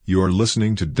You're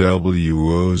listening to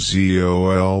WOZOLP,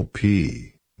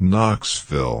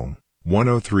 Knoxville,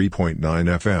 103.9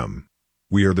 FM.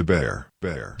 We are the Bear.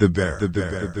 WOZOLP,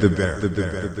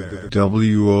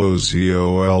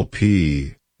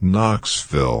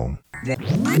 Knoxville.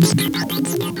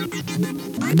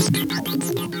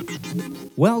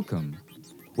 Welcome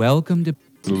to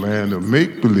the land of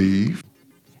make-believe.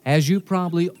 As you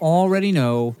probably already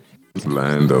know,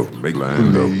 Land of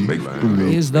make-believe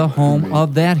is the home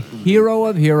of that hero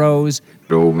of heroes.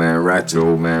 Old man Ratchet.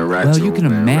 Well, you can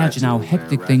imagine how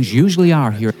hectic things usually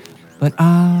are here. But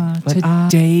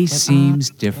today seems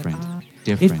different.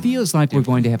 It feels like we're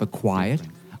going to have a quiet,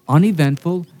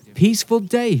 uneventful, peaceful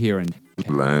day here in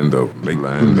land of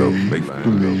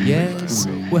make-believe. Yes,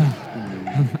 well,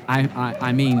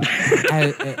 I mean,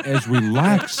 as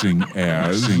relaxing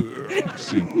as...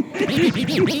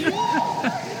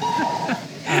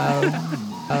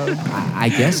 I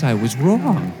guess I was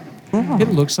wrong. It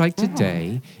looks like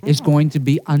today is going to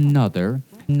be another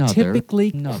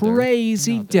typically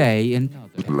crazy day in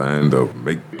land of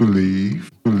make-believe.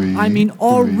 I mean,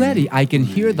 already I can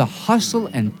hear the hustle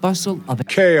and bustle of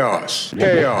Chaos.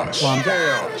 Yeah,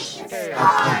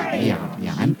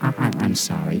 I'm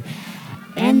sorry.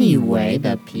 Anyway,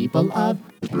 the people of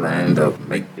Land of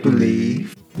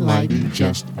make-believe. like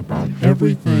just about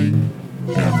everything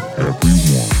and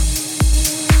everyone.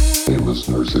 Hey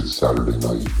listeners, it's Saturday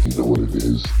night. You know what it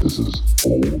is. This is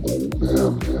Old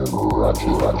Man and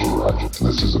Ratchet. And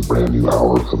this is a brand new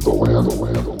hour of the land of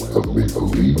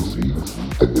make-believe.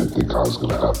 I didn't think I was going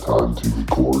to have time to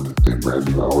record a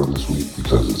brand new hour this week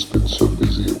because it's been so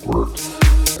busy at work.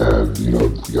 And, you know,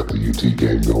 we got the UT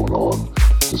game going on.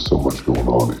 There's so much going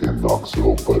on in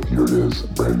Knoxville, but here it is, a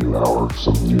brand new hour,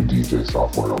 some new DJ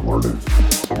software I'm learning.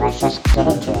 So let's just get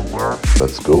into it now.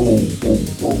 Let's go.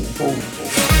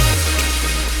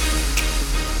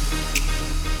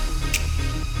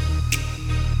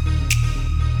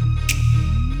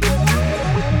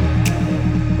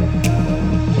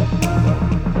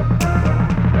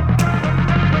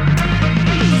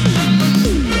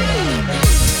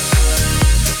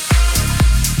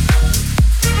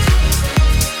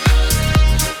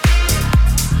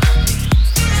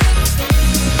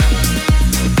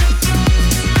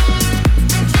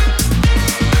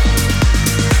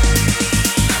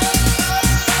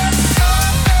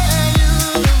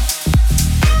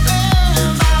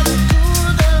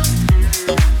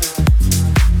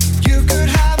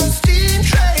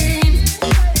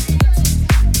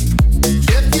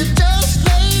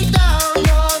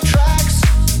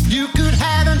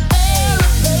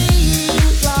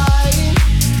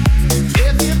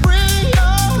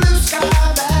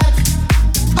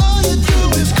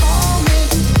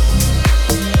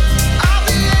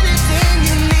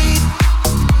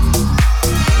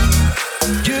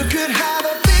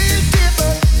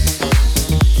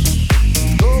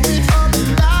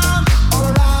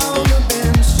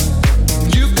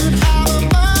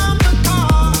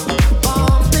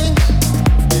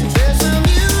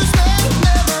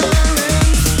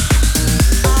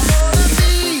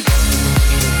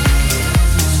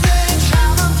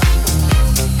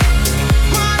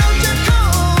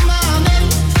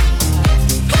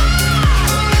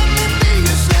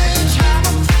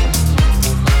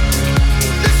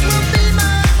 This will be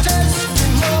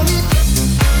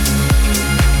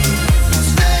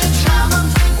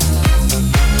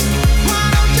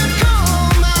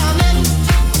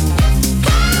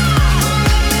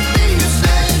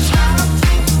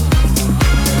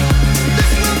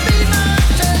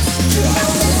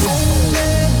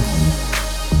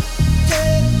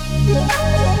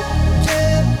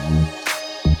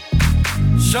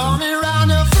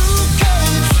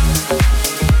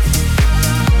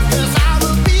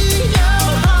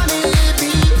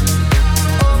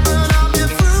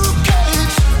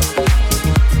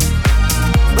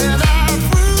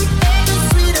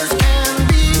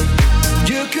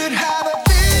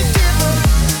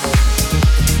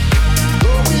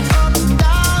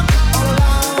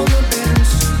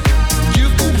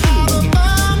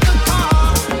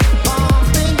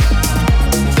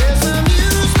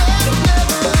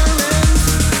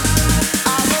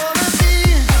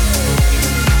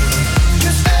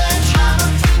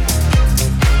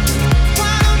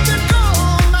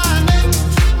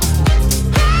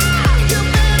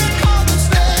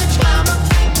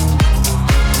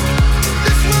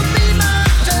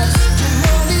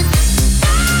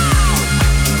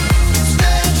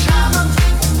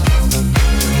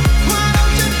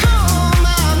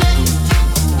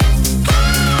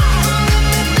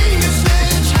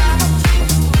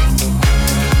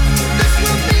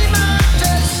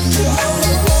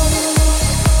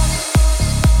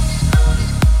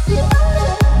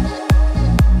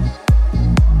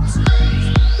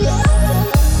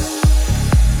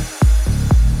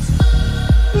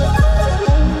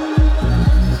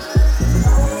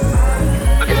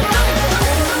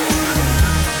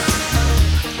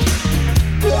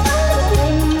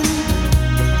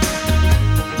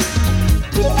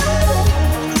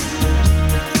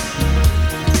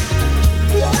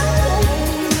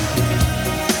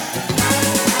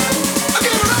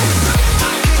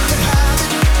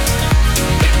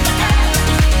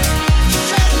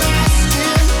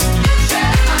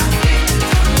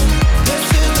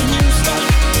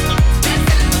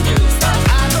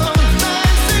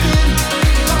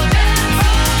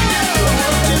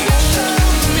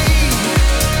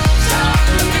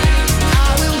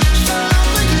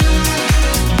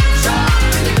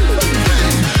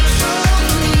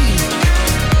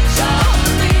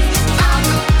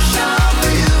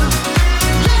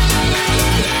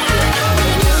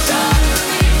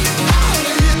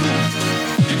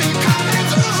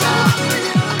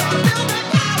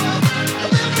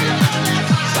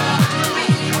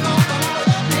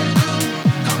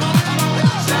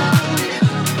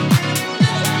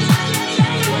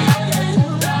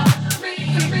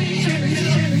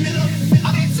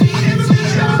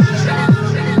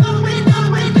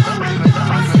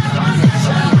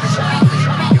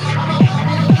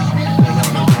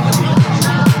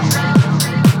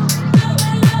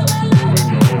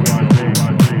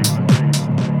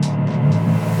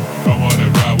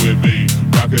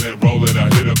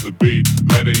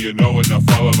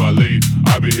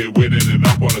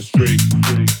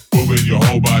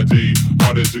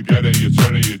it together and you're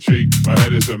turning your cheek. My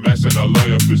head is a mess and I love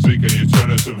your physique, and you're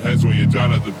turning some heads when you're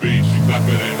down at the beach. She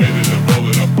clapping and hitting and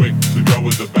rolling up quick. The girl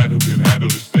with the bat who can handle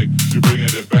the stick. She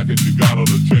bringing it back and she got all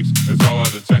the tricks. It's all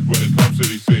out of tech when it comes to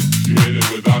these things. She hit it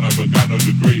with honor but got no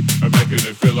degree. I'm making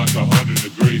it feel like 100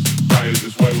 degrees. Try it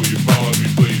this way, will you follow me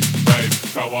please? Hey,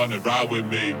 come on and ride with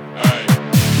me. Hey.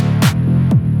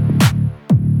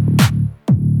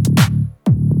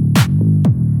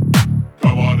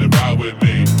 Come on and ride with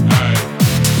me. Hey.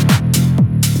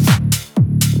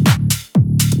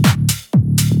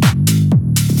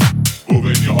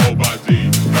 Moving your whole body.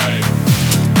 Hey.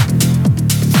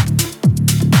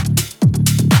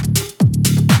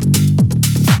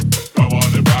 Come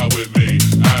on and ride with me.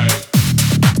 Hey.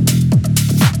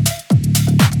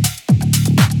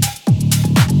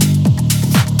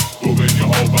 Moving your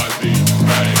whole body.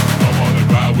 Hey. Come on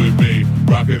and ride with me.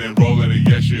 Rocking and rolling, and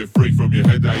yes, you're free from your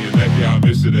head down your neck. Yeah, I'm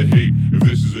missing the heat. If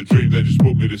this is a dream, then just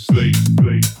put me to sleep.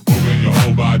 Moving your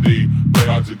whole body. Play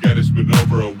hard to get, it's been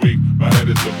over a week. My head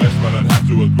is a mess, but I'd have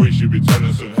to agree. She be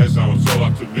turning some heads, now it's all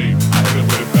up to me. I hit it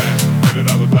with it fast, hit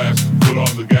another glass, put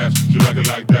on the gas. She like it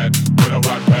like that, when I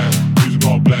rock past. Music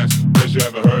on blast, best you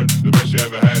ever heard, the best you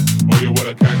ever had. Oh yeah, what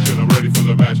a catch, and I'm ready for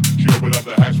the match. She opened up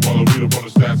the hatch while I read up on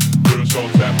the stats. Feeling so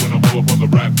tap when I'm all up on the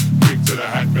rap. Kick to the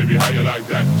hat, baby, how you like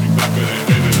that? She clapping and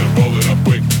hitting and rolling up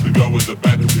quick. The girl with the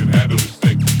bat who can handle the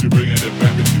stick. She bringing it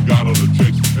back and she got all the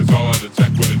tricks. It's all out of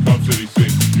tech when it comes to these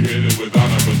things. She hit it with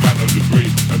honor but got no degree.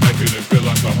 I'm making it feel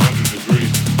like 100 degrees.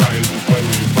 Try it this way,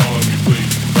 will you follow me please?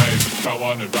 Hey, come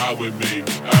on and ride with me.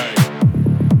 Hey.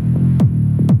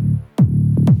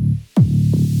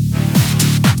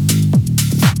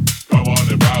 Come on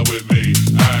and ride with me.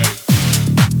 Hey.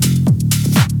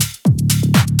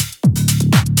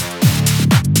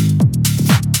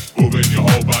 Moving your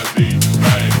whole body.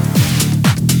 Hey.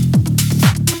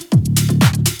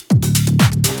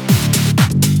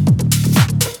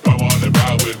 Come on and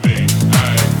ride with me.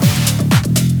 Hey.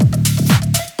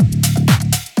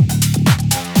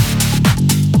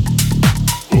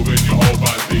 Moving your whole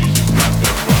body. Got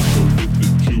that rocker with the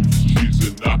juice. She's a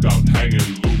knockout hanging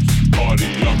loose. Party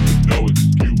up with no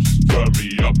excuse. Turn me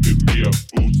up, give me a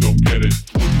boost. Don't get it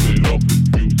twisted or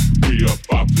confused. We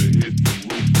about to hit the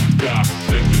roof. God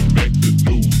send it, make the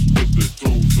news. With the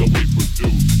tools that we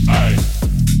produce. Aye.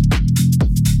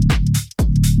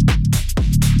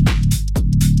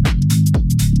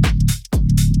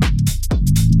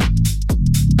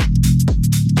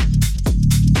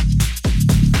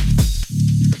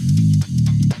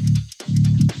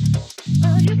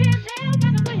 Well, you can tell by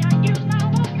the way I use my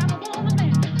walk, I'm a woman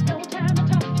man. No time to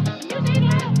talk. The music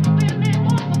loud, women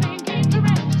want for being king to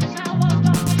rap. This is how I was born.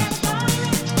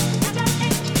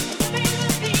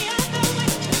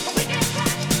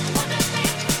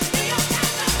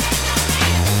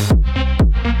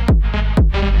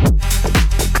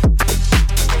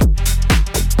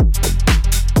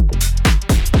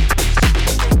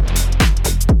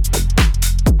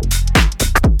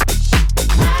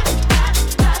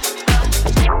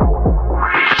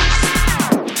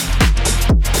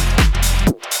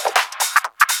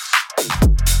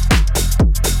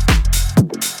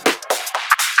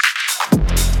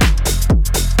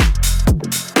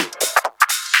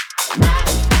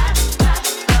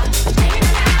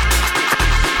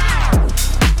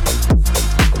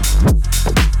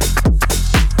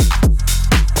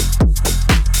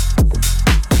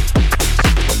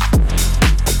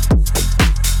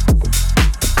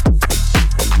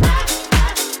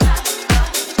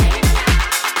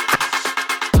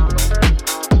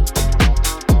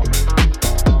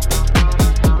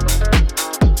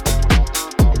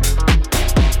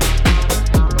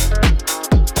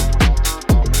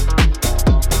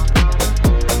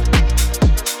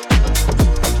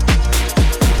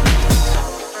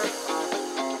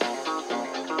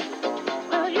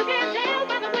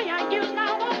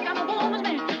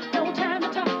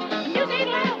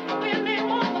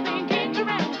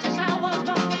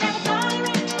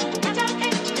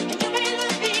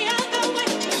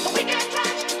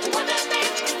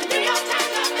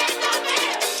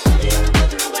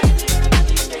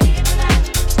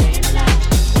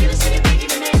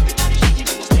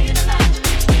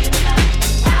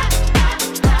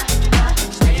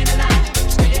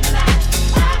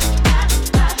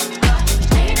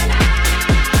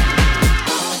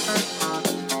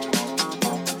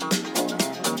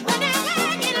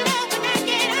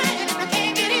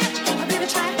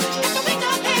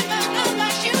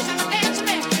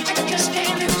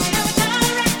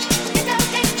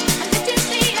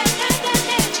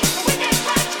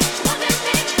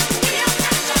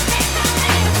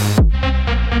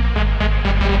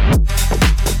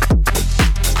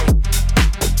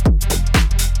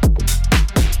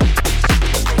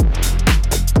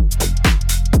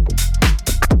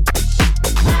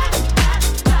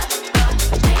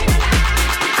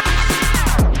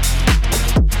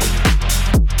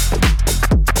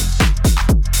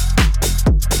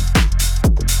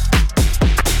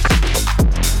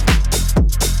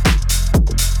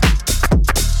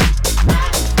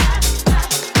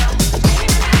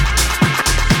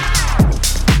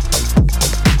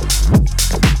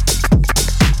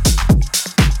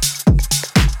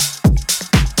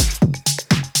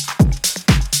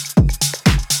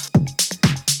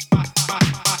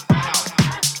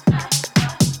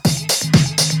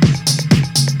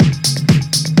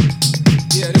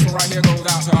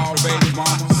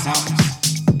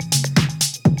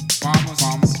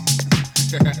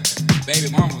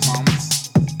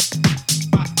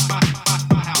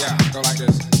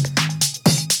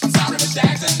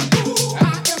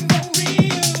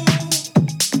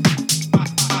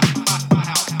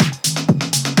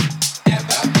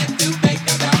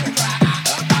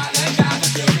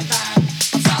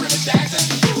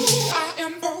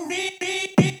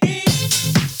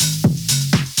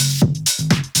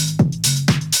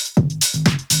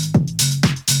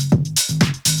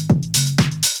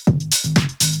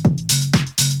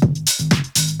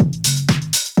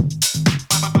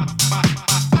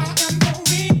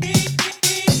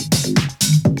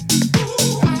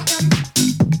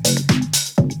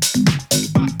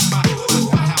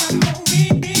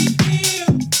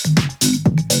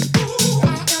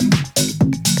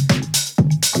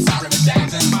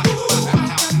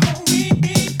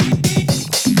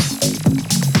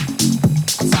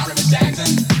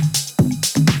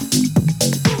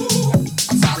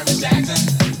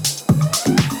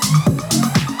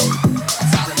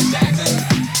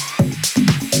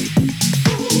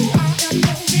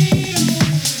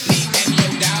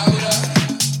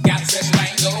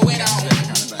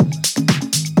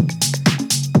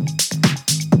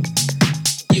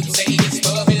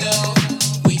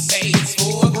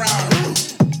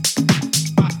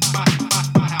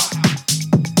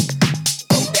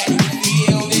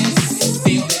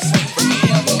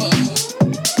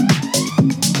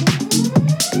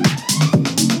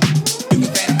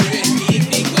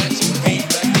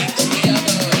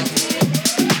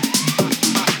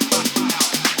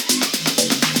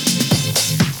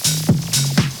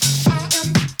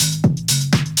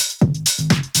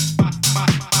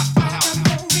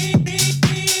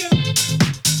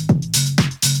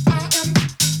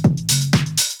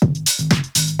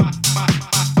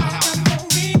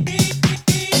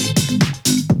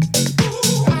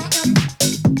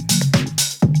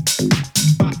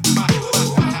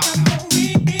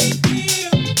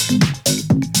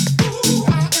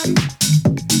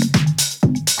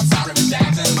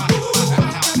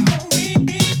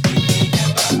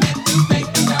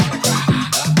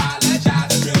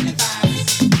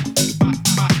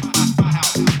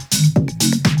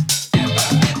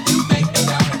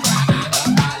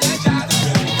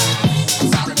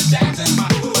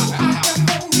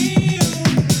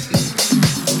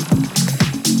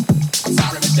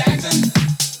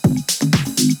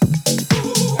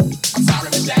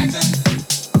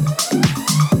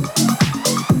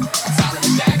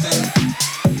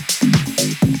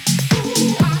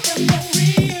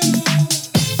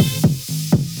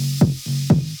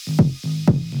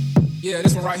 Yeah,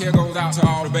 this one right here goes out to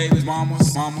all the babies,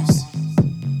 mamas, mamas,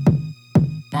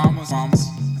 mamas, mamas,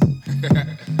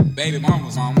 baby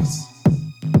mamas, mamas.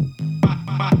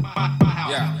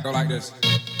 Yeah, go like this.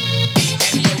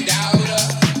 And your daughter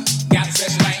got a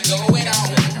special thing going on.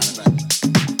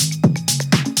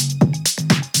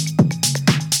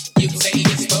 You say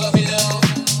it's puppy love,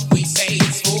 we say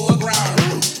it's full grown.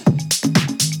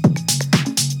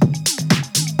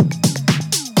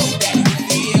 Hope that you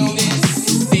feel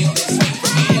this way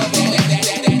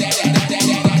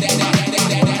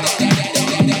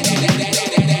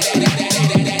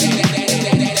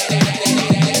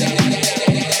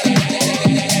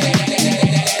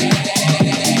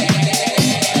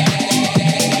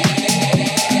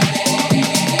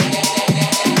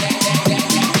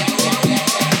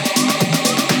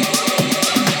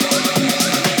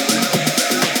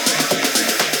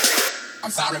I'm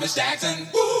sorry, Miss Jackson.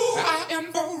 I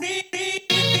am for real.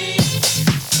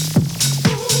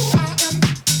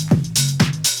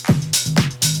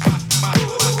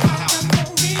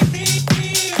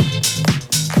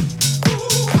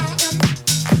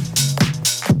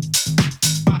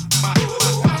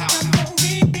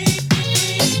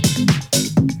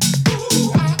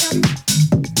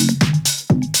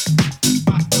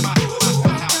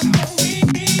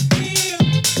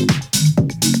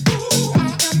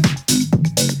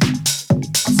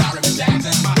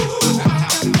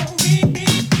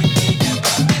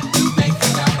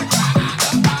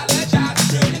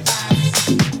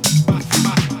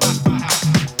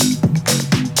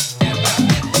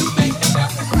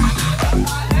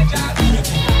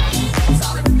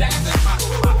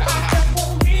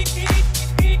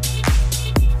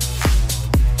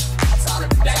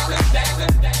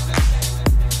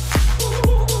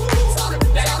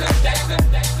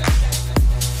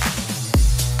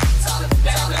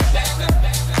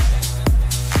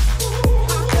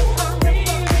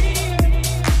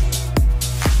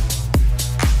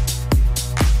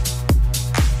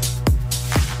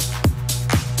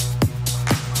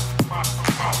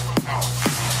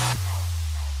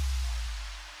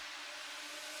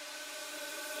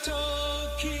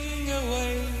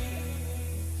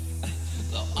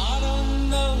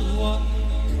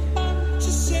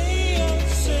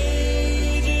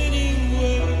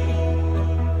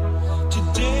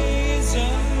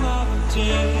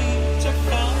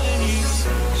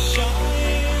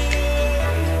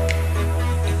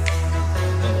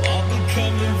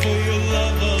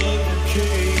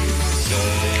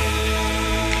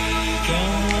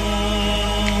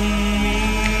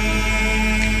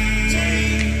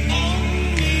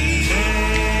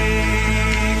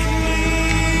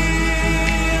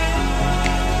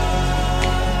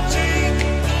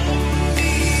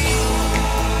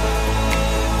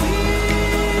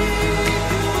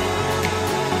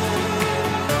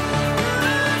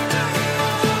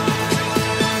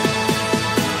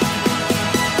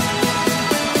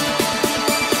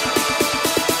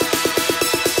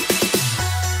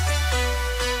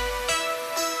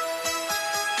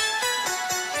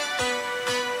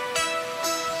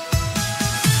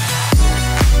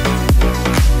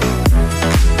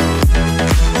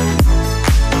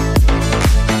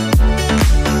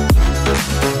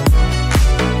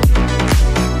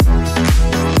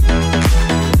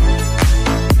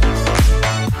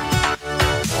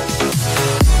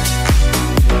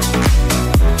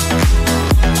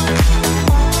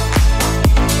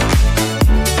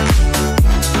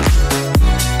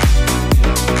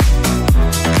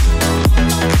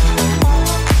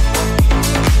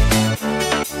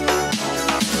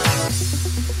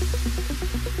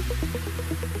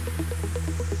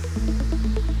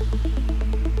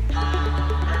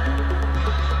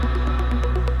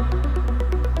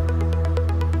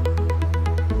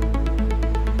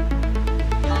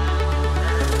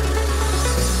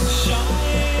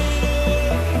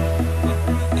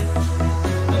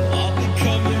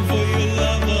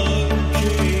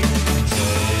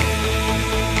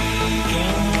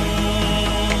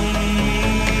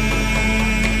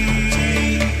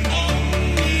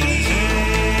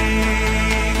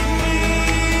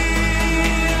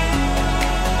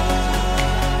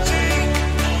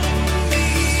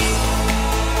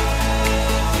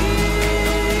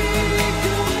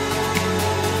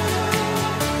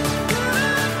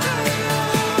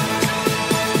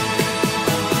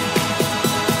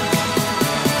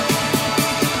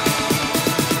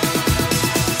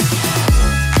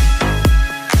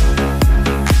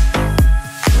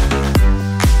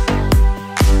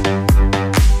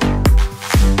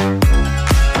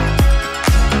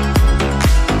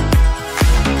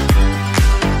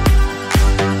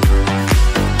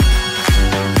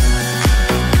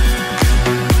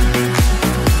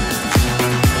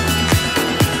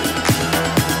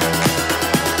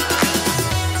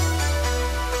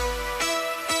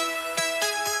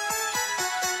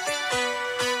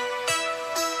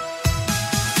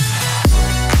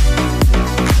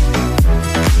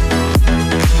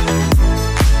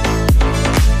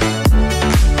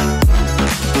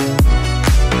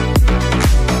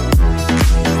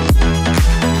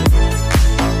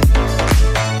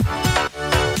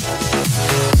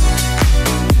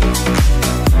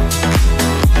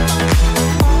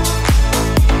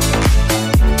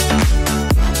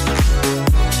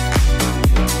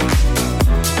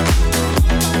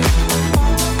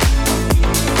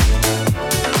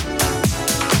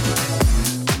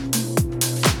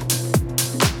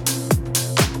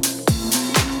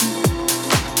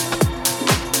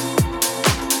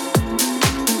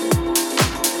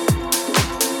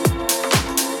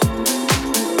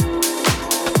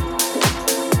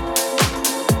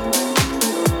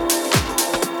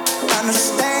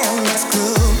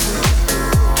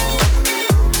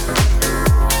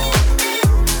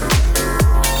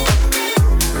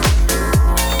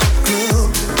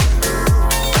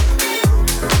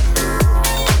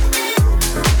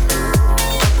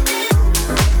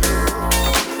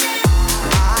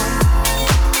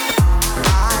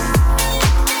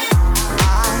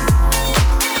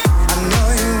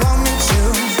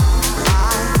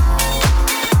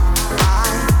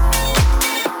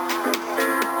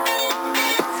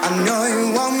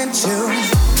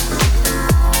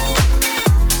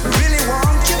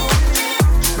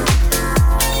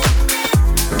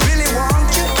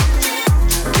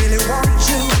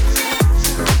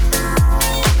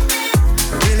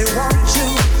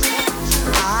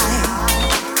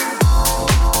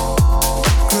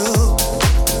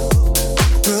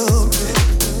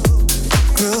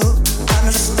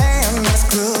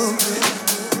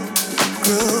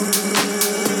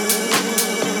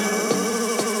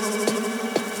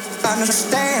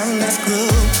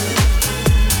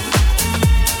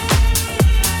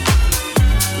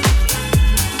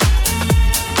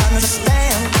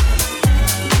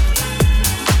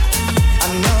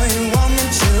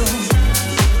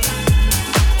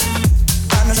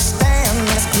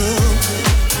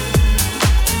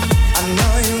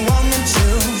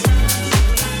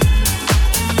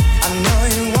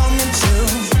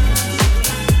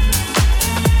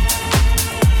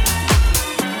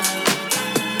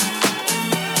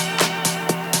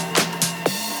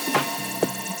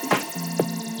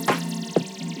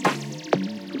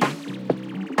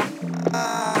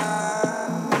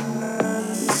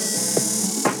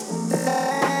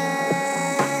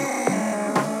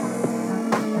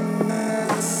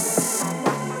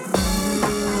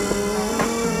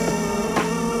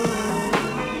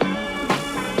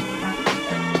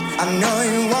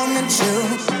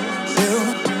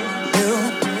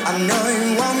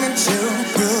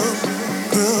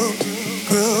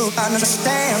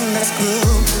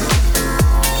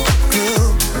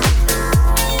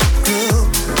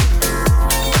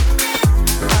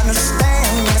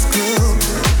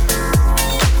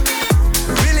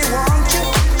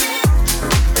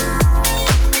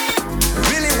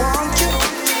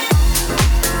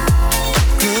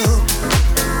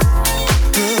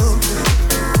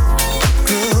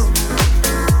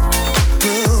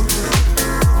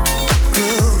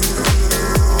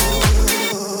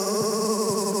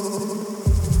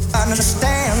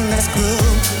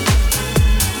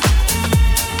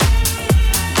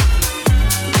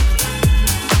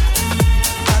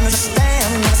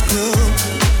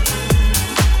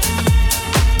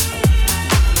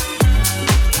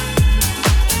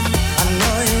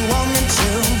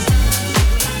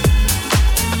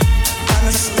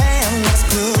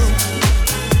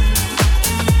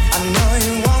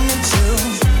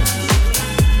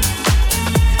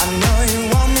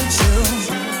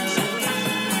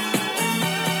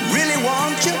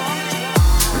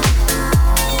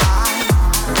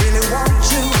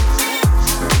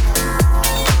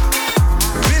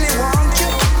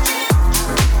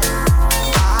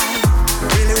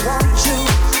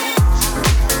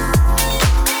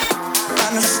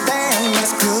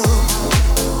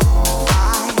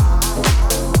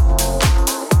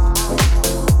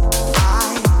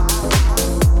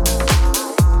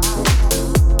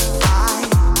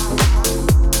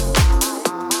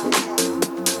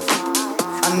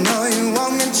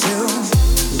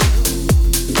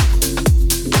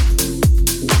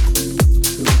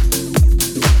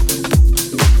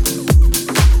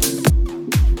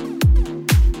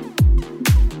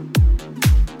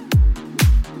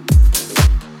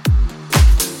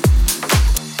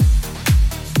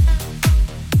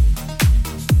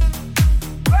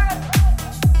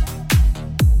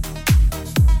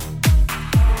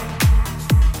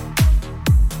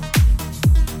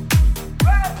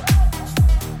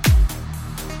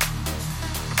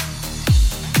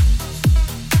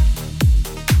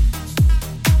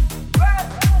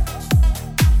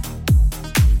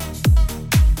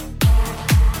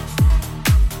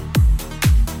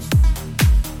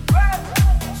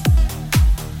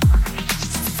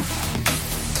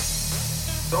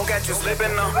 catch you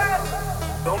slipping now.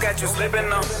 Don't catch you slipping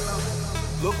now.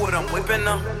 Look what I'm whipping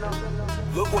now.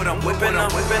 Look what I'm whipping now.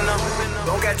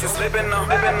 Don't catch you slipping now.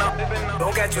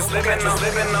 Don't catch you slipping now.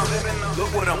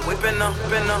 Look what I'm whipping now.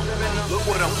 Look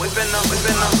what I'm whipping now.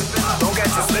 Don't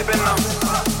catch you slipping now.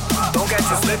 Don't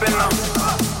catch you slipping now.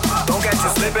 Don't catch you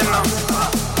slipping now.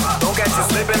 Don't catch you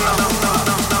slipping now.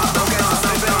 Don't catch you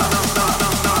slipping now.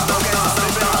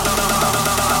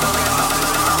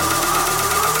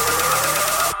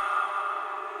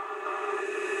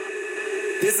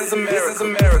 This is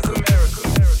America.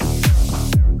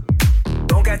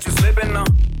 Don't catch you slipping now.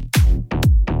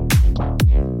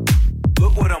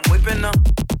 Look what I'm whipping now.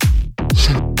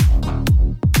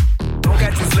 Don't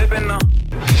catch you slipping now.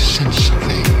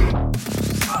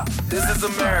 This is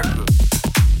America.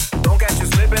 Don't catch you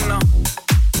slipping now.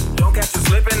 Don't catch you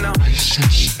slipping now.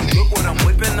 Look what I'm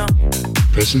whipping now.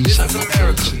 This is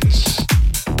America.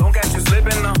 Don't catch you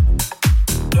slipping now.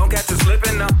 Don't catch you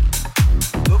slipping now.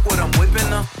 Look what I'm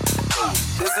whipping up.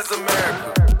 This is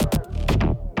America.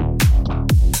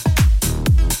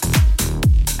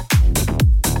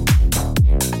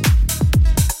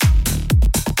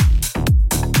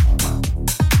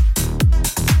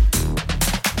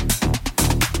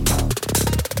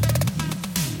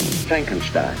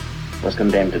 Frankenstein was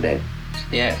condemned to death.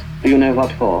 Yes. Do you know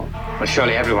what for? Well,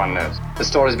 surely everyone knows. The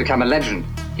story's become a legend.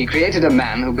 He created a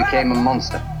man who became a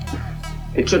monster.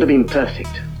 It should have been perfect.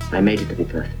 I made it to be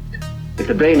perfect. If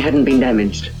the brain hadn't been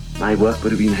damaged, my work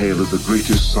would have been hailed as the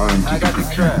greatest scientific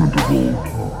achievement of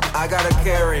all time. I gotta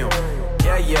carry him.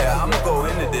 Yeah, I'ma go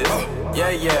into this.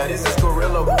 Yeah, this is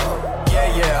gorilla.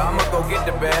 Yeah, I'ma go get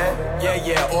the bag.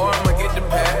 Yeah, or I'ma get the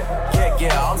pad.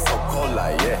 Yeah, I'm so cold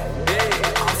like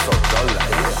I'm so dull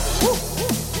like Woo.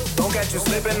 Don't catch you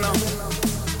slipping now.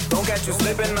 Don't catch you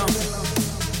slipping now.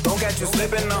 Don't catch you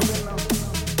slipping now.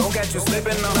 Don't catch you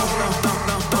slipping now.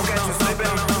 Don't catch you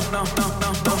slipping now.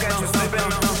 Don't catch you slipping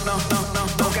now. Don't catch you slipping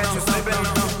now. Don't catch you slipping now. Don't catch you slipping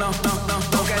now. Don't catch you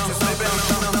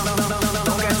slipping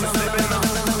now. Don't catch you slipping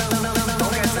now.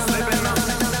 Don't catch you slipping now. Don't catch you slipping now.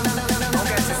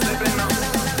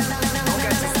 Don't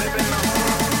catch you slipping now.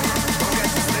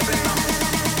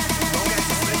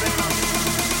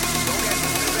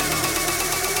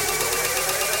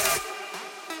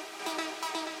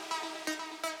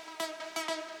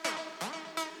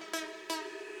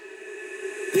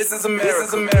 This is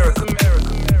America.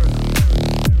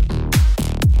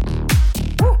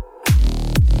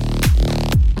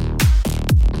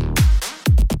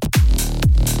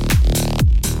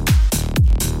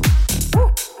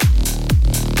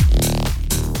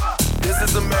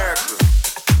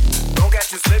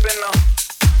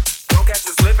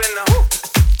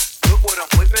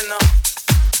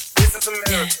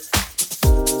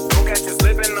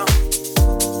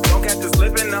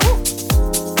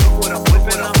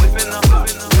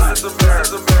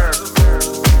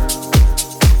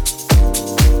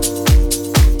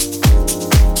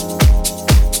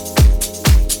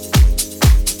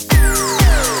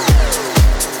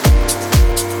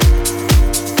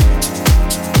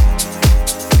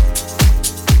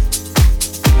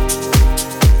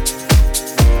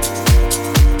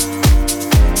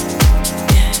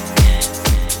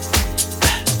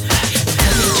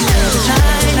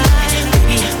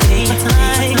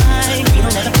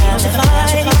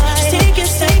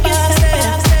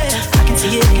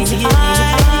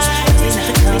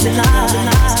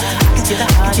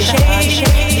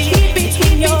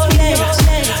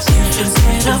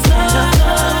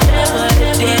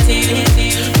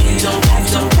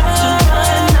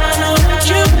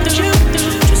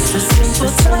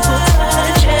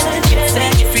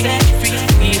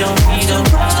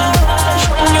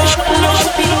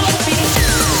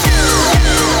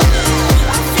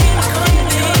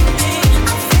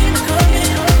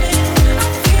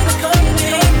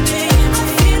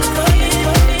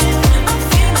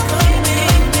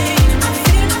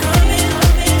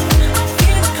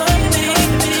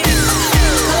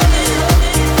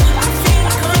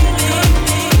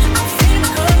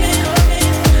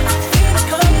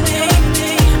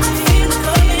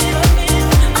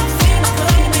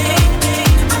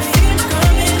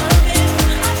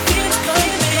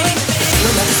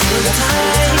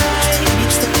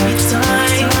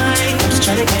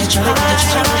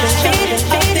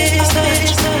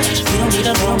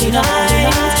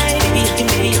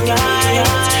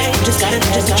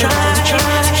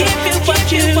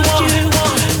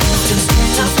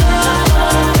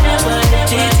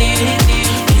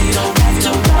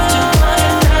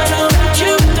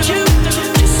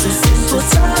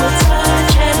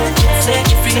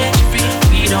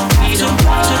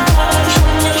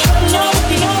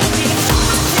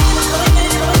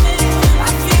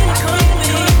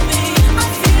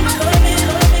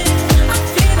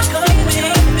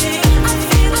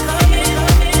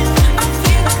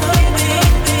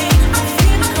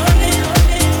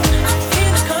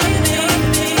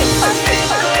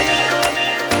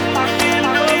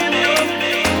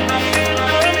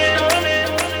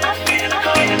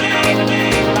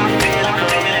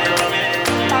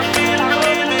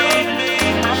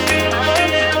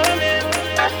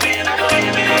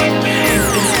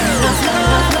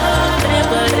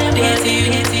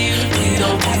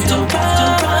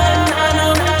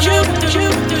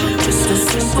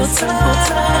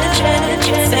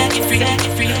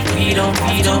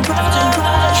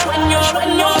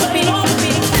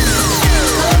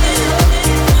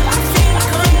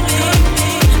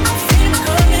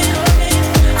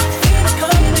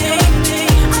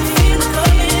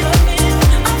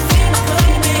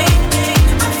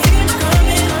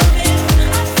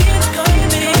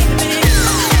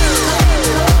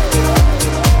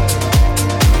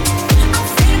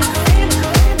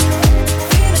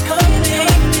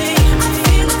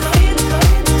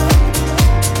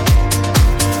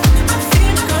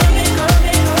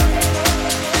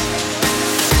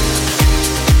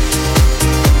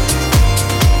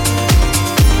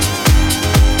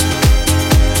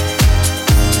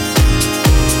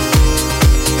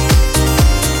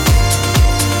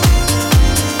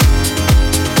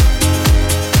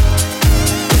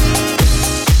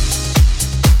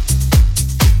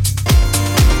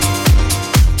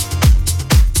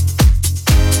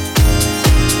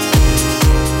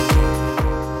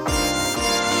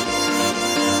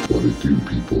 What it do,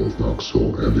 people of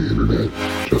Knoxville and the internet.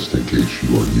 Just in case you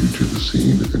are new to the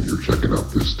scene and you're checking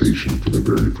out this station for the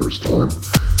very first time,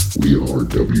 we are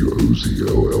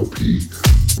WOZOLP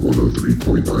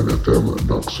 103.9 FM in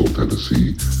Knoxville,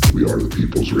 Tennessee. We are the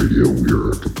People's Radio. We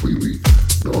are a completely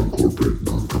non-corporate,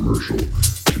 non-commercial,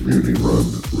 community-run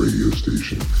radio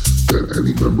station that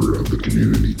any member of the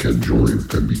community can join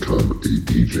and become a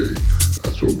DJ.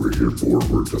 That's what we're here for.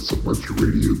 We're just a bunch of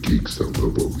radio geeks that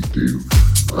love what we do.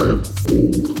 I am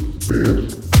old man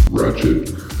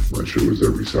Ratchet. My show is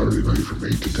every Saturday night from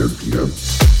 8 to 10 p.m.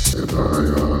 And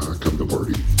I come to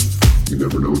party. You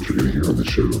never know what you're going to hear on the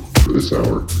show. For this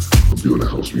hour, I'm doing a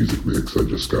house music mix. I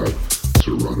just got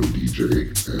Serato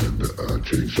DJ and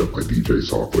changed up my DJ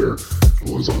software.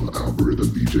 I was on Algorithm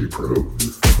DJ Pro.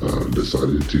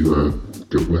 Decided to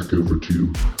go back over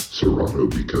to Serato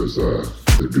because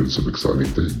they're doing some exciting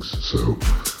things. So,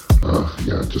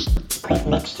 yeah, just quick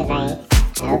mix tonight.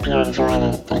 I hope you're enjoying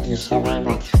it. Thank you so very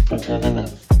much for tuning in.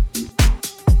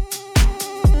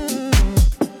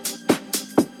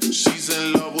 She's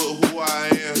in love with who I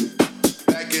am.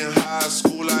 Back in high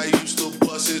school, I used to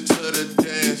bust it to the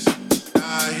dance. Now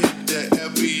I hit the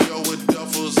FBO with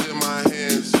duffels in my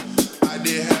hands. I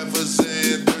did half a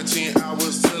Zen, 13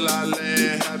 hours till I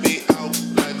land. Had me out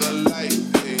like a light,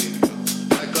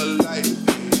 like a light,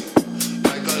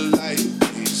 like a light.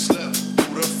 Slept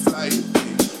through the flight,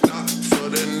 not for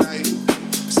the night.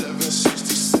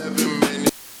 767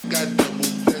 minutes.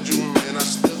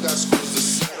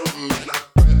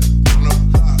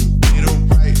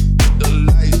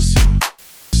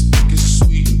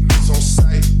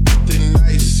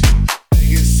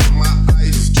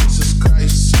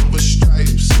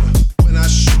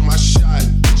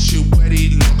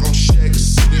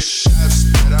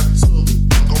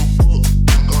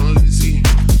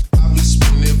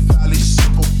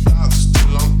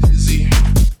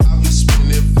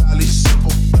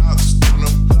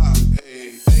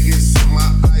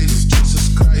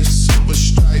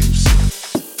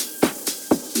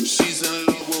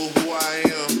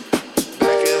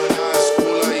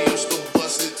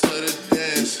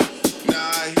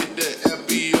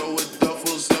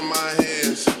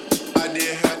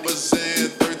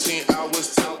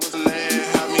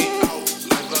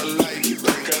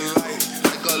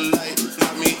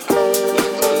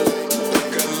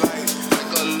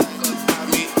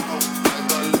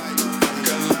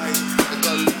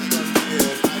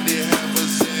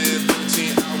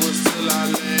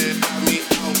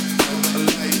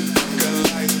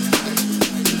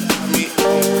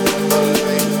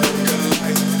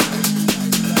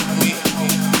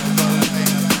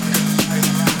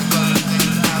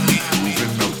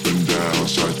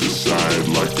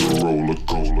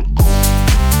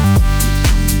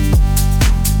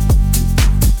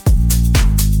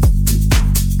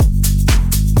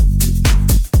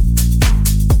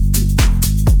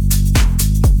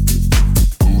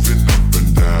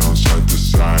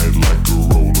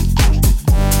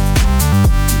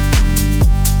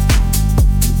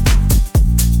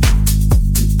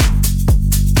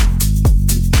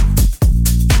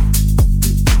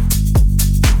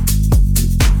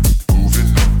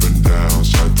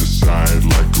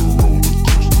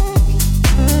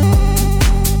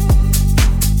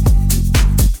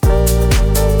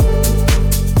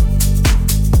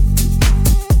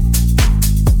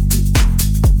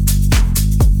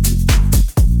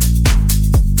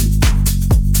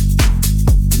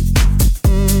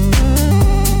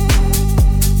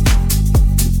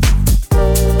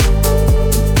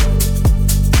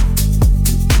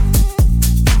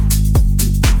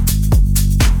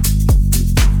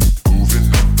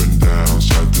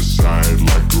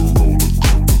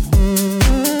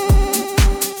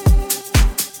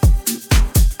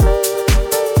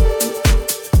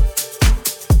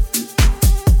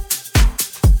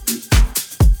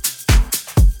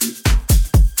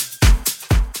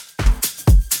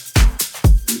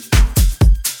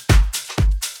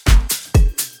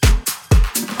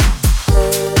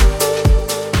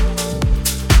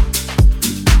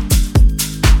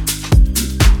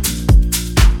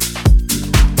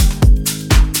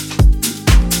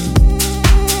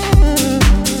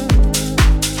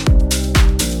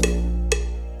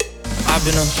 I've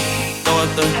been throw up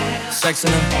the sex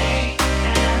in her.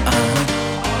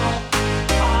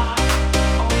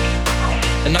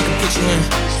 And I can put you in.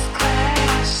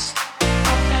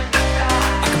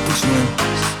 I can put you in.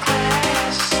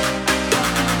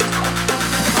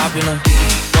 I've been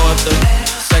throw up the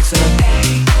sex in her.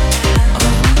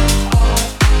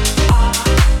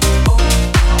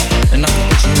 And I can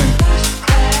put you in.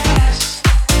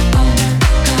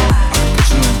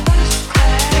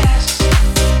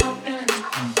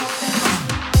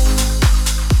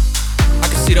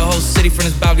 See the whole city from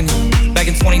this balcony. Back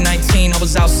in 2019, I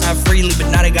was outside freely,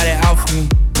 but now they got it out for me.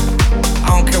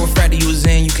 I don't care what frat you was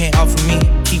in, you can't out for me.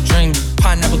 Keep dreaming,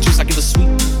 pineapple juice, I give a sweet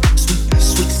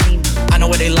semen. I know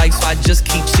what they like, so I just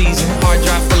keep cheesing. Hard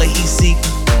drive full of heat seeking.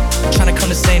 Tryna come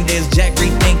the same day as Jack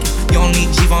rethinking. You don't need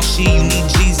Givenchy, you need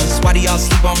Jesus. Why do y'all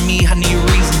sleep on me? I need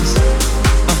reasons.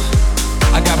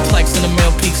 I got Plex in the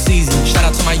mail peak season. Shout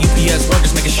out to my UPS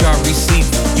workers, making sure I receive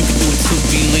it. You can do it too,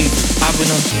 believe it. I've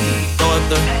been throw up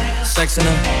the sex in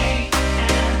her.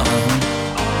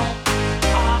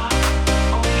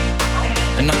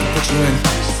 And I can put you in.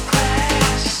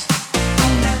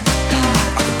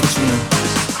 I can put you in.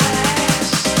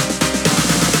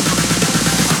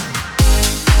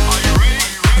 Are you ready?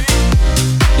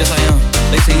 Yes, I am.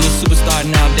 They say you a superstar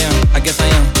now, damn. I guess I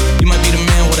am. You might be the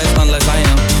man, well that's unless I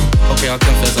am. Okay, I'll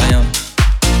confess I am.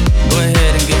 Go ahead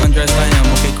and get undressed, I am.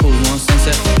 Okay, cool, you want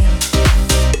sunset?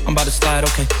 I'm about to slide,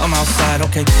 okay, I'm outside,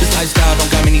 okay. This lifestyle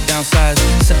don't got many downsides.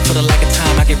 Except for the lack of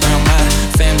time I get around my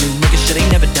family. Making sure they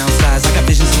never downsize. I got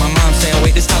visions of my mom saying,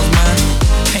 wait, this house mine.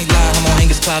 Can't lie, I'm on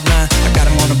Angus Cloud 9. I got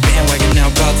him on a bandwagon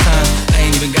now, about time. I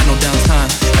ain't even got no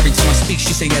downtime. Every time I speak,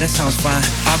 she say, yeah, that sounds fine.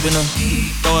 I've been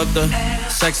throw up the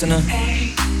sex in her.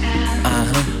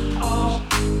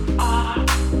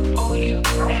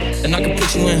 And I can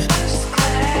put you in.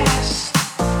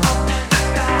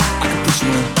 I can put you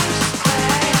in.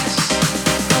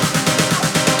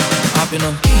 I've been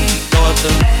throw up the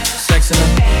sex in her.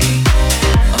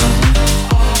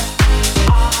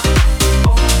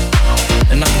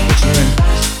 And I can put you in.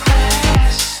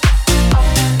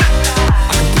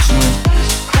 I can put you in.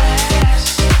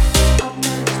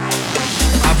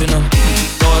 I've been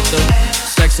throw up the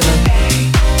sex in her.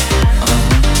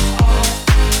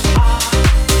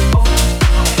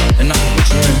 And I can put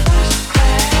you in.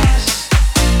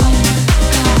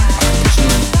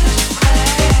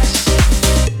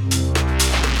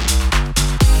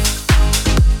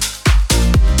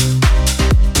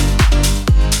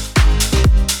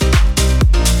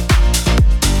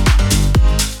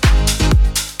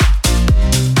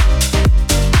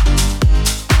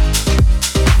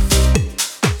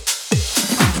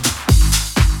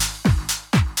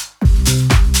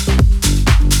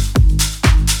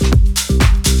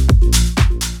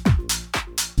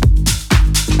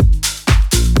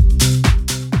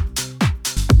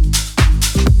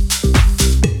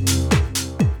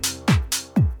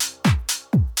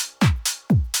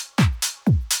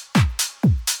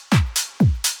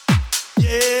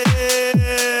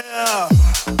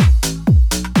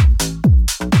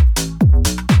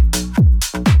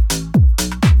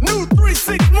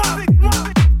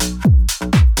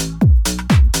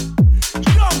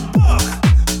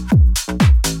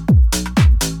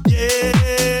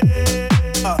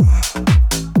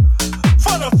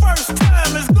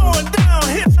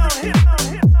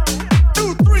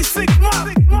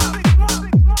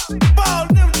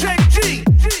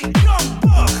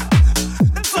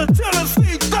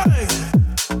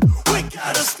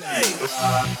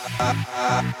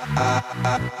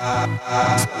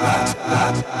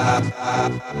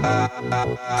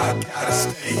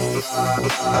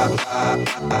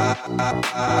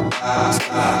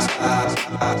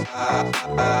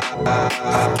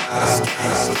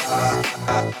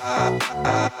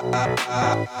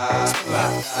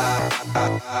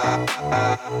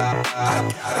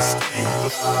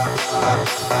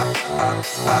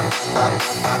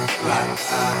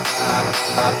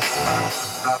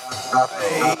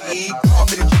 Hey, call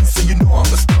me the G, so you know I'm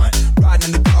a stunt.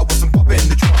 Riding in the car with some bumper in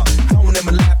the trunk. Throwing in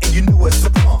my lap, and you know it's a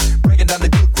pump. Breaking down the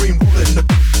good green, rolling the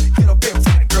get up here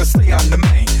tight, girl, stay on the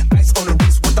main. Ice on the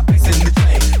wrist with the ice in the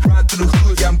chain. Ride through the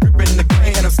hood, yeah, I'm gripping the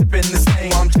grain. And I'm sipping the same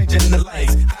while I'm changing the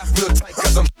lanes. Real tight,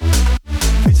 cause I'm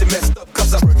bitch messed up,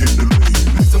 cause I'm breaking the lane.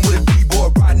 Listen with a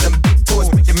D-boy, riding them big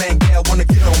toys. Make your man gal wanna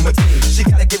get on my team. She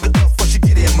gotta give it up before she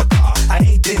get in my car. I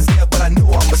ain't Denzel, but I know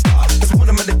I'm a star. Cause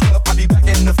when I'm in the club, I be back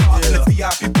in the bar. In the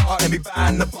VIP bar, and be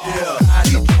buying the bar.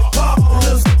 Paul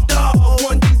is the dog,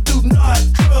 one you do not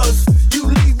trust. You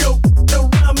leave your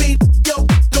around me, yo,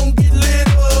 don't get lit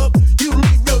up. You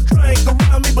leave your drink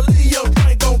around me, believe your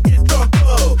drink gon' get drunk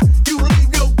up. You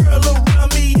leave your girl around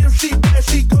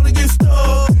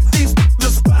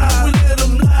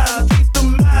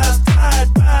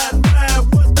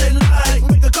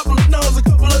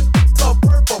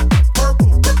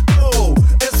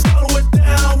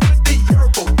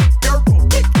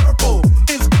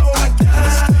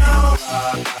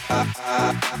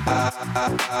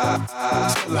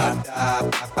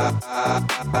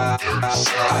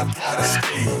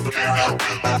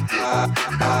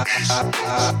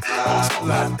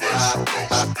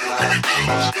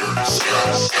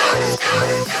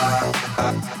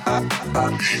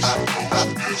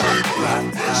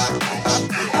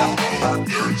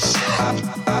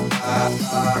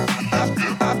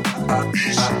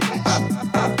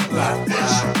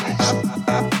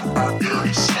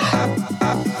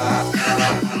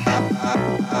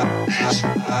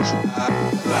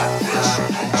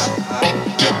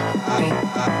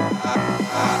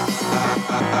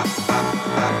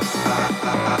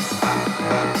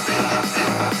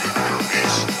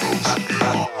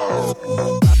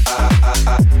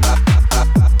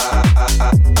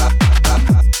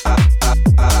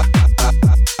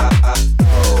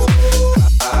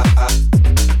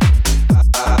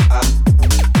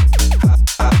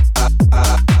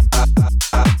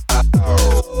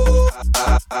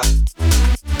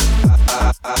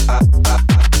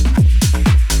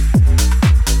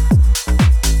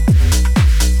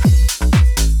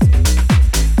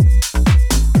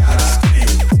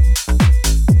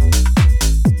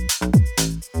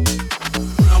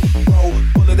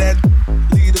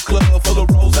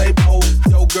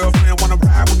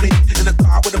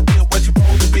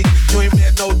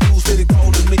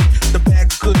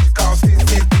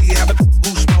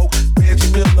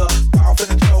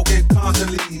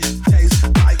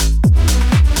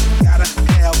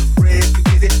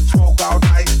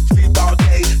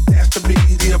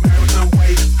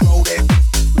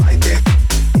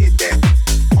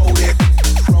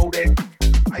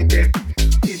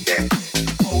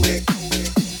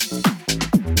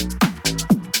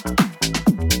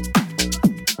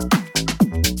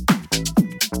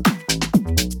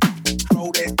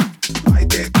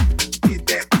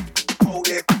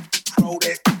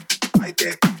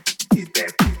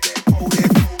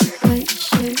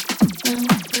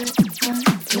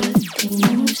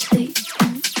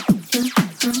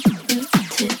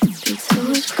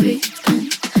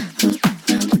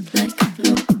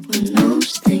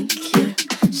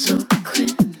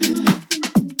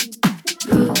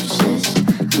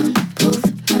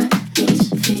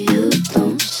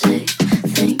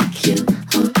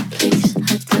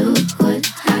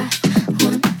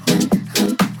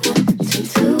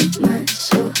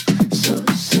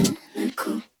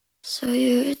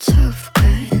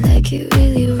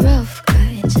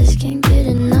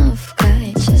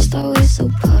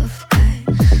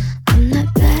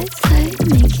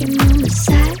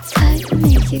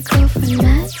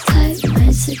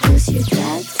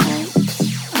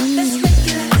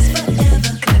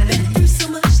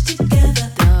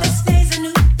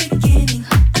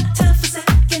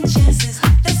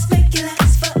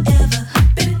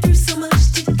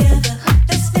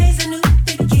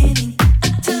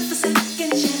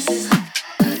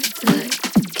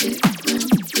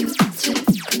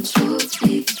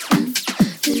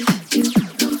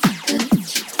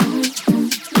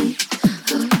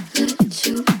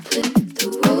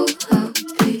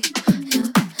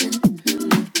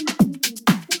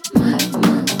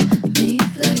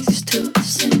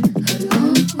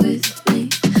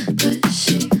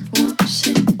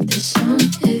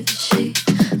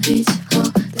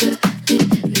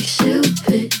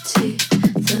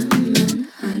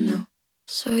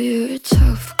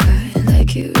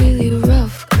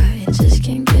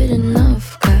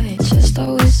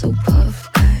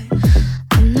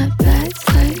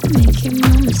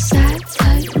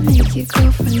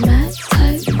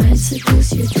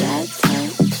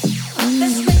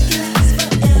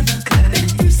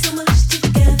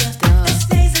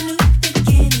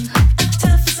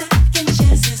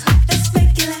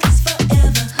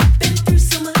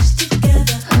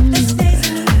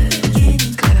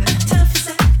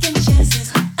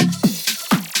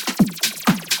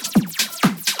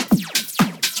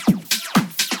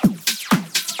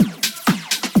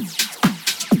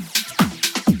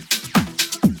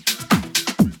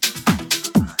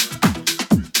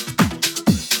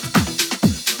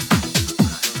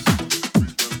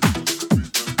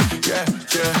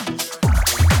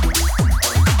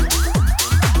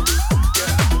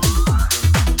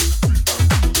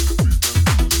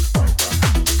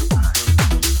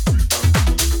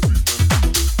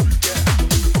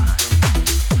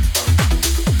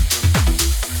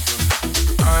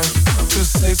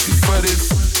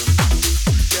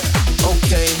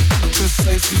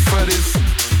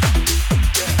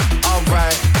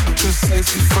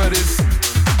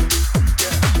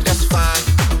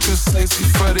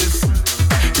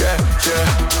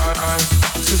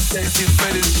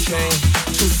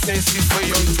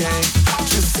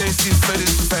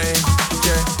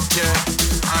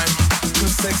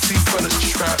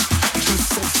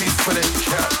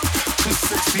Too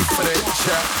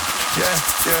trap.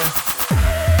 Yeah, yeah.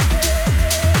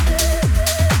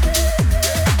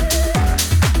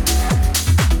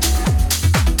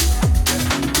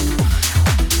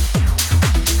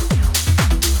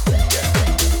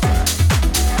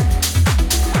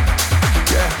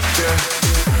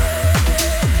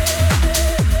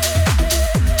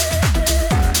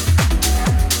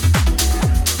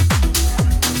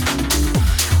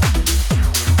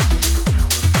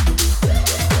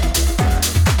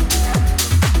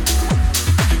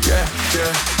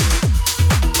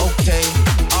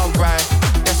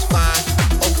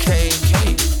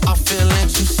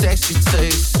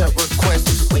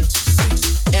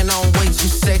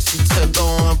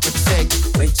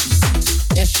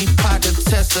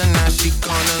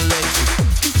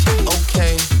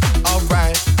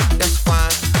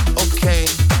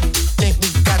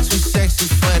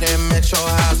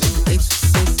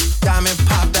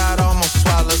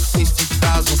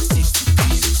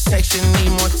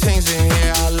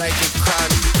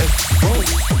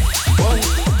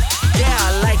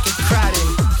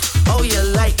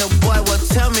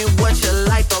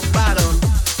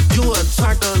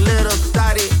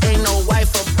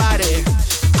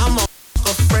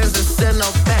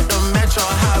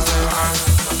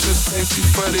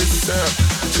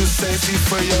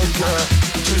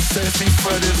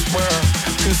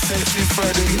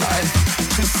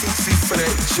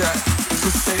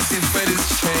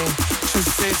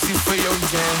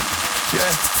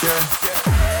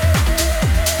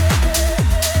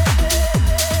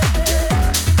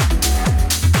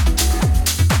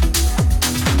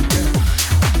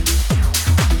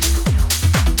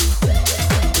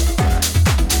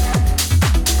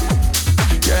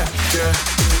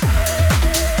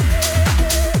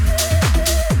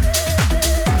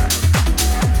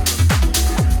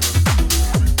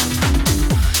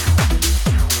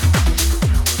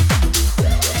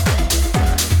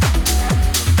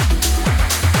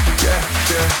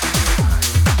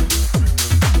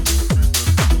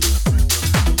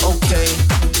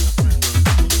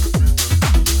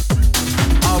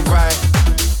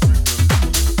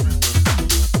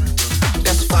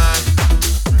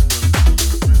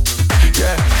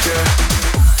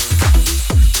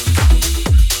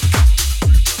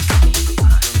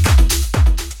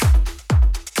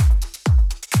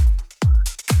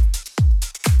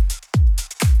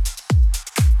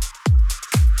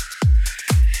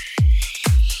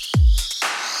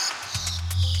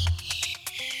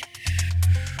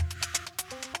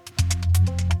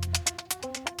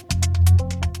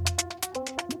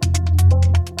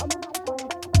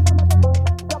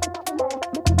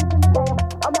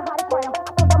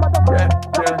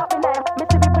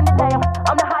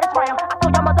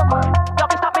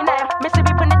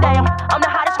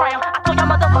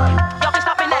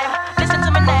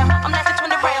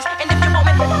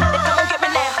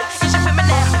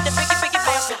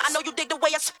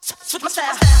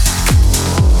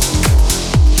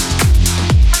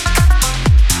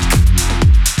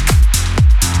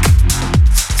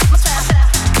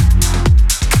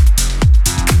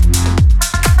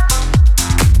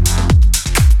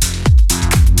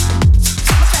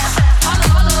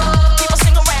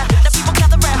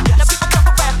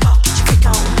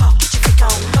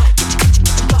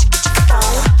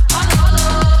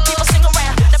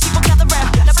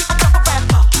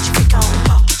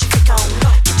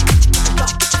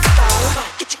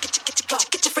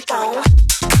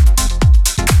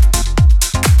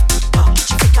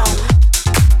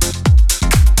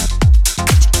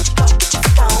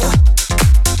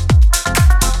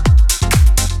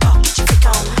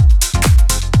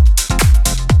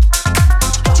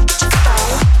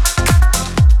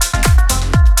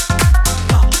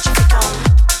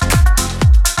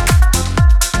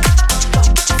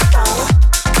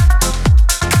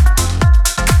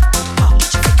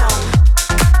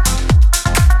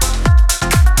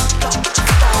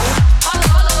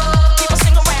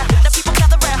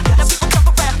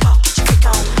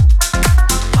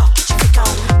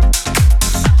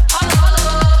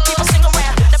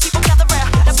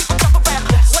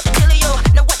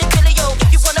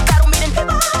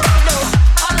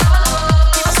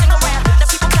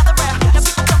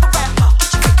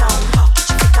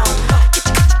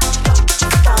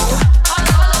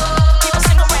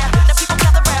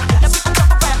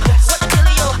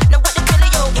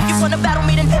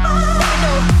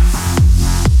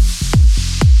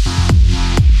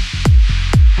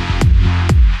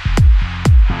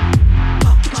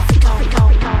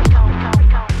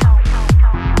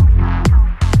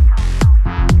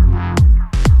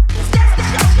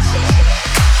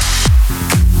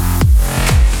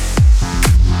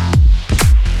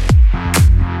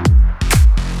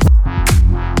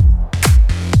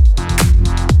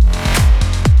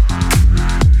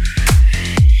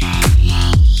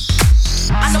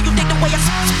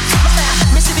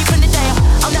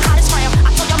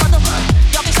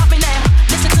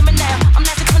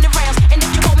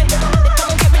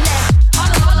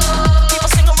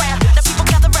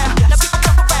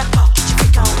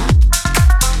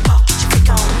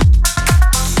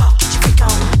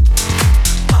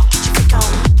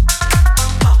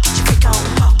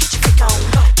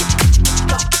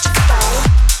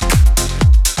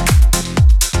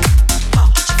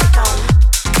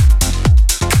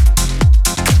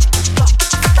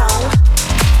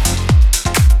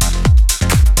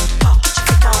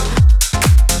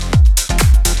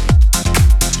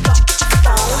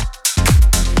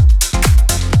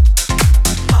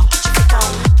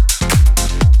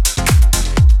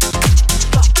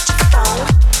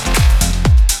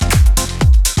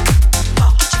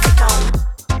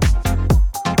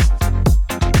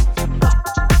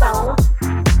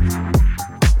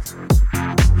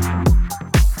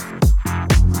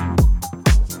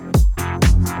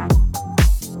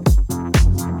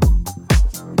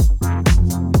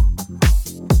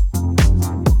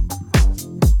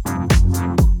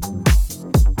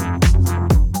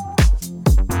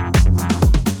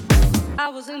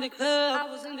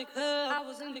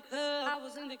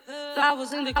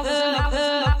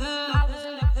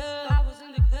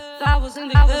 in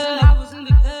the club. I was in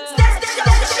the club. I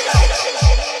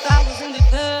was in the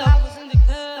club. I was in the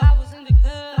club. I was in the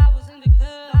club. I was in the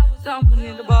club. Dumping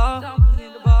in the bar. Dumping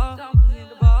in the bar. Dumping in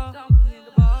the bar. Dumping in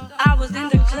the bar. I was in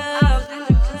the club.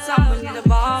 Dumping in the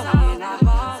bar. When I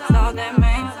saw that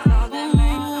man.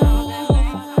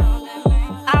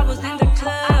 I was in the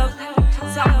club.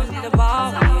 Dumping in the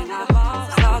bar. When I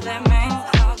saw that man.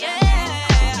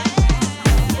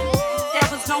 There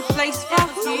was no place for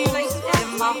me in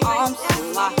my arms, so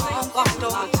I walked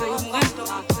over to him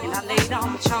and I laid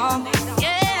on the charm. What's a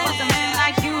man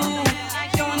like you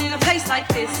doing in a place like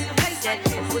this?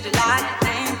 Would you like to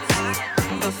dance?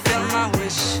 Fulfill my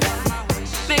wish.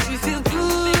 Make me feel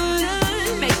good,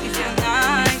 make me feel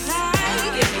nice.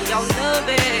 Give me your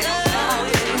loving all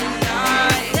through the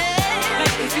night.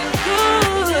 Make me feel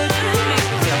good, make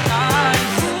me feel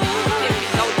nice. Give me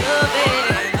your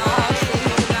loving all through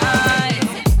the night.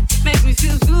 Make me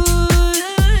feel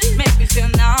good, make me feel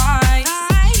nice.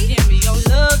 Give me your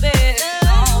loving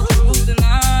all through the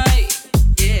night.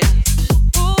 Yeah,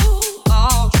 ooh,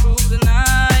 all through the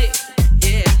night.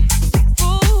 Yeah,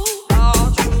 ooh,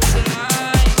 all through the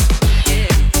night.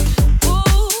 Yeah,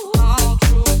 ooh, all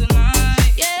through the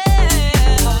night.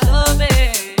 Yeah,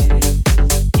 loving.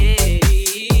 Yeah,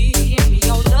 give me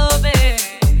your loving.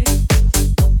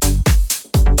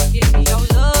 Give me your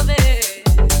loving.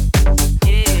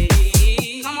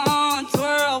 Yeah, come on,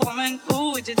 twirl, woman,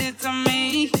 ooh, what you did to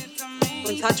me.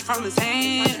 One touch from his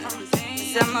hand,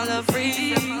 set my love free.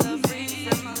 Set my love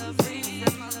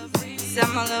free. Set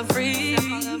my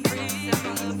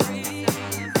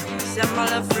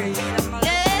love free.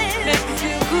 Make me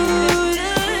feel good,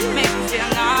 make me feel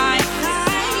nice.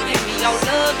 Give me your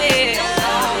loving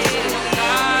all through the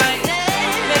night.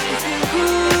 Make me feel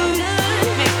good,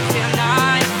 make me feel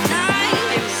nice.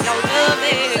 Give me your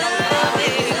loving all through the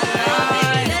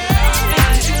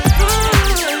night. Make me feel good, make me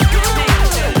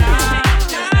feel nice.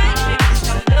 Give me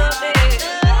your loving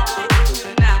all through the night. All through the night.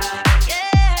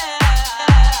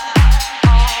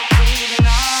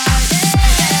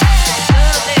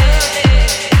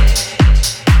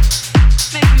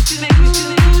 Make me feel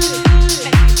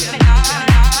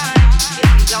good, make me feel nice.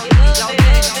 Give me your loving all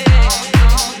through the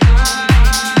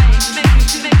night. Make me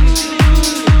feel good.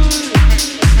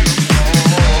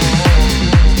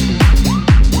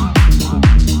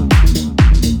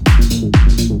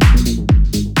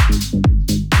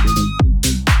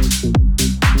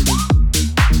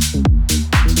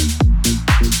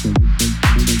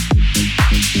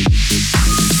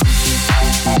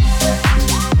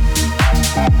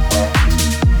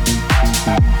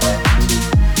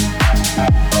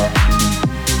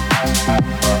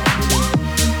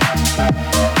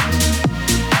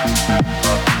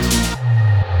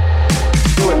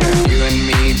 You and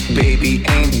me, baby,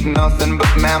 ain't nothing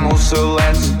but mammals, so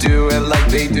let's do it like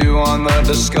they do on the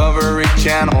Discovery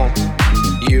Channel.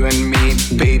 You and me,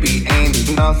 baby,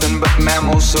 ain't nothing but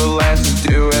mammals, so let's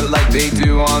do it like they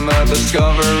do on the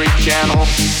Discovery Channel.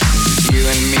 You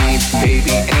and me,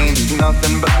 baby, ain't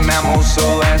nothing but mammals,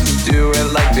 so let's do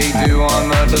it like they do on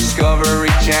the Discovery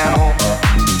Channel.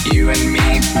 You and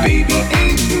me, baby,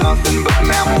 ain't nothing but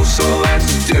mammals, so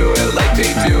let's do it like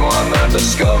they do on the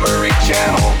Discovery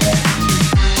Channel.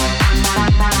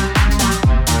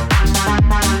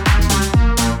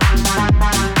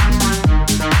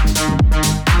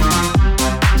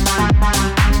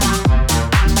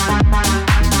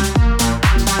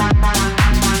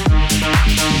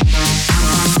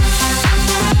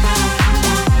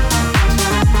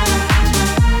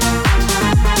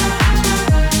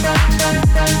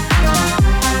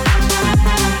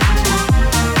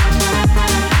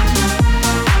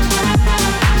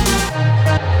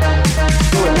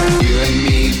 You and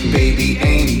me, baby,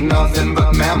 ain't nothing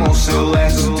but mammals, so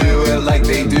let's do it like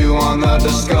they do on the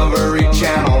Discovery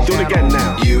Channel. Do it again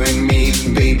now. You and me,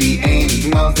 baby, ain't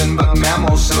nothing but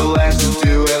mammals, so let's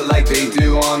do it like they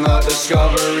do on the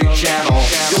Discovery Channel.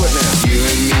 Do it now. You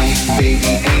and me,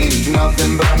 baby, ain't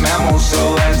nothing but mammals,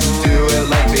 so let's do it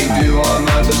like they do on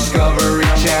the Discovery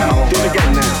Channel. Do it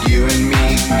again now. You and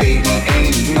me, baby,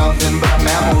 ain't nothing but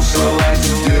mammals, so let's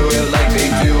do it like they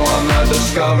do on the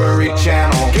Discovery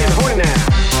Channel. Get horny now.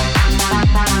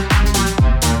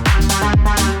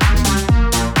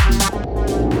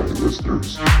 Alright,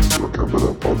 listeners, we're coming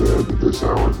up on the end of this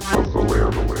hour of the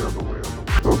land of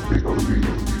Make Believe.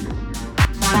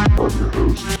 I'm your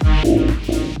host,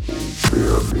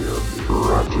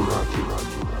 Ratchet.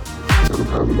 And I'm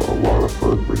having a lot of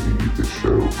fun bringing you this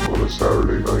show on a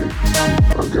Saturday night.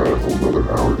 I've got a whole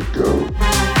nother hour to go,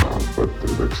 but the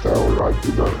next hour I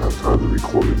did not have time to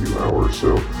record a new hour,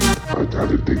 so I I had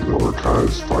to dig in the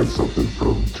archives, find something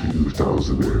from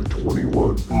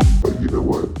 2021. But you know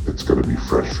what? It's gonna be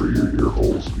fresh for your ear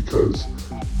holes because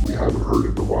we haven't heard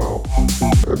it in a while.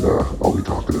 And I'll be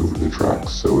talking over the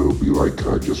tracks, so it'll be like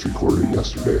I just recorded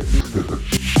yesterday.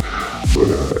 But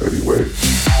anyway,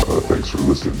 thanks for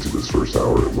listening to this first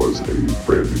hour. It was a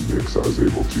brand new mix. I was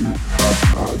able to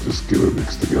just get a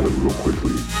mix together real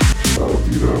quickly.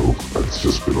 You know, it's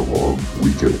just been a long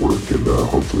week at work, and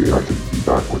hopefully I can be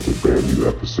back with a brand new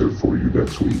episode for you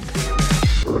next week.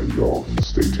 Alright, y'all,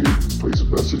 stay tuned, play some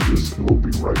messages, and we'll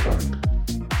be right back.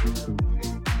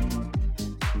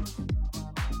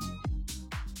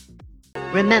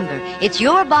 Remember, it's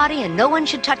your body and no one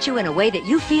should touch you in a way that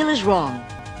you feel is wrong.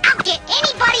 I'll get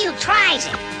anybody who tries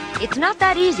it. It's not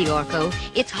that easy, Orko.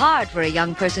 It's hard for a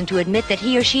young person to admit that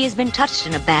he or she has been touched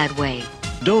in a bad way.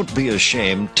 Don't be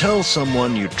ashamed. Tell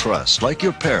someone you trust, like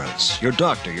your parents, your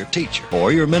doctor, your teacher,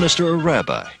 or your minister or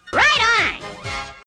rabbi. Right on!